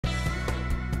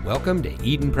Welcome to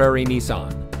Eden Prairie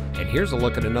Nissan, and here's a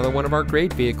look at another one of our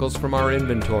great vehicles from our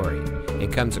inventory.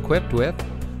 It comes equipped with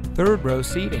third row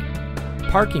seating,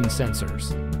 parking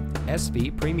sensors,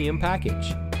 SV Premium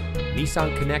Package,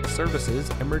 Nissan Connect Services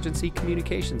Emergency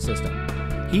Communication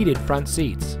System, heated front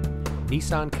seats,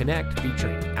 Nissan Connect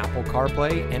featuring Apple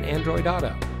CarPlay and Android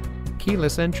Auto,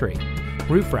 keyless entry,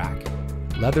 roof rack,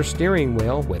 leather steering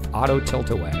wheel with auto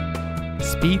tilt-away,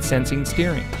 speed sensing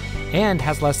steering, and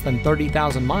has less than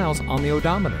 30,000 miles on the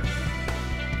odometer.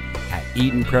 At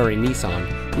Eden Prairie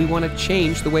Nissan, we want to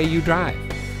change the way you drive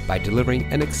by delivering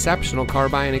an exceptional car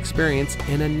buying experience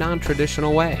in a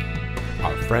non-traditional way.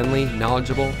 Our friendly,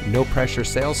 knowledgeable, no-pressure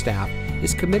sales staff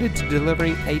is committed to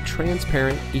delivering a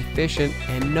transparent, efficient,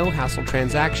 and no-hassle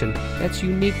transaction that's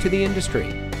unique to the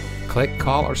industry. Click,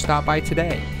 call, or stop by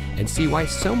today and see why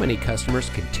so many customers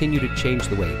continue to change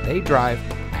the way they drive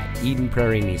at Eden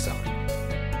Prairie Nissan.